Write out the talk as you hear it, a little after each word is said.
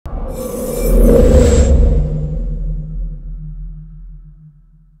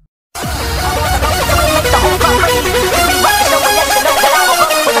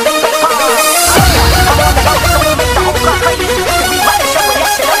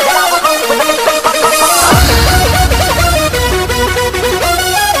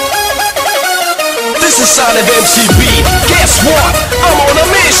sign of MCB. Guess what? I'm on a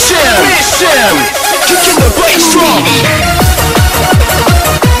mission. Kicking the bass drum.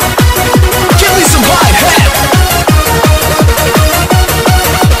 Give me some hi-hat.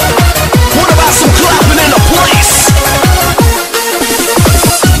 What about some clapping in the place?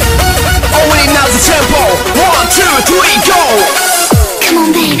 Oh wait, now's the tempo. 1, 2, 3, go. Come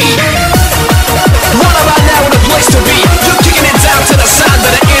on, baby. What about now in a place to be? You're kicking it down to the sound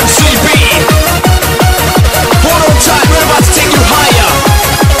of the MCB. Hold on tight, we're about to take you higher.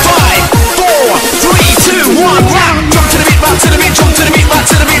 5, 4, 3, 2, 1, rock. Jump to the beat, rock to the beat, jump to the beat, rock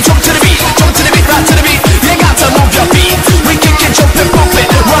to the beat, jump to the beat, jump to the beat, rock to the beat. You got to move your feet. We kick it, jump it, pump it,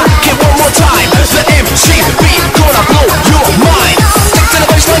 rock it one more time. The MCB gonna blow your mind. Stick to the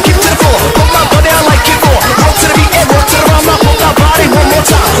baseline, kick to the floor. Put my body out like it for. Rock to the beat and rock to the rhyme. Put my body one more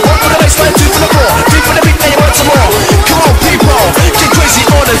time. One for the baseline, two for the floor. Three for the beat and you want some more. Come on, people, get crazy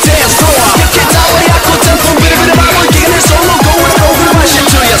on the dance floor. Kick it down with your tempo, bit of it, kicking it solo, going over the rush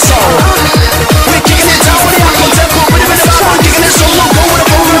into your soul. We're kicking it down with your tempo, bit of it, kicking it solo, going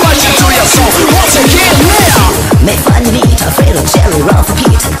over the rush into your soul. Once again, now. May find me neat, afraid of Jerry, Ralph, Pete.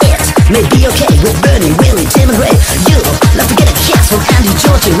 It may be okay with Bernie, Willie, Tim, and Ray. You'll love to get a kiss from Andy,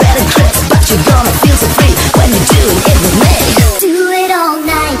 Georgie, Red, and Chris, but you're gonna feel so free when you're doing it with me. Do it all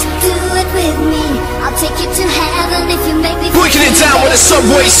night, do it with me. I'll take you to heaven if you make me feel. Breaking it down with a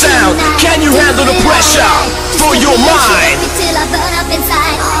subway sound. Can you handle the pressure for your mind? Till I burn up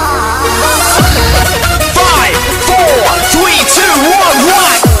inside. 5, 4, 3, 2, 1,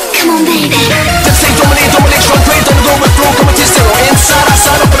 rock. Come on, baby. Just say dominate, strong play, don't go with flow, coming to zero. Inside,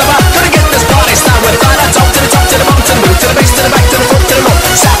 outside, up and about. Gonna get this party started with fire. Top to the top, to the bottom, to the middle, to the base, to the back, to the front, to the north.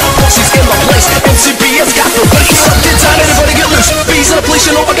 South, Boxy's in my place. MCB has got the bass. Get down, everybody get loose. Bees in a place,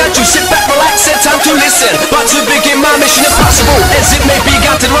 you know I got you. Sit back, relax, it's time to listen. About to begin my mission, impossible as it may be.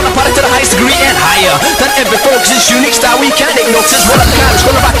 Got to run a party to the highest degree and higher than ever before. Cause it's unique style we can't ignore. Cause it's one of a kind, it's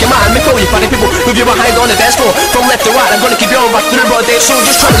gonna rock your mind. Make all you party people move your behind on the dance floor. From left to right, I'm gonna keep you on back through the day. So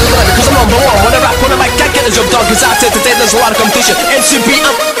just try to do it because I'm number one. When I rap, when I mic, can't get the job done. Cause I take the day, there's a lot of competition. MCB,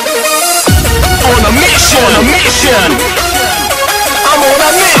 I'm on a mission. I'm on a mission. I'm on a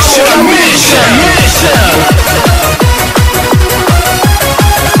mission. I'm on a mission.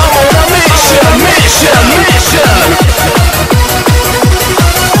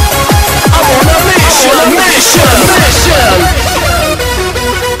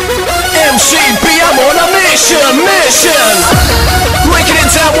 MCB, I'm on a mission. Breaking it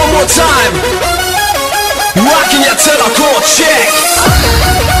down one more time. Rocking you till I call check.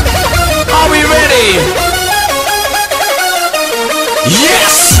 Are we ready?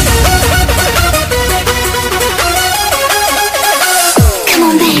 Yes!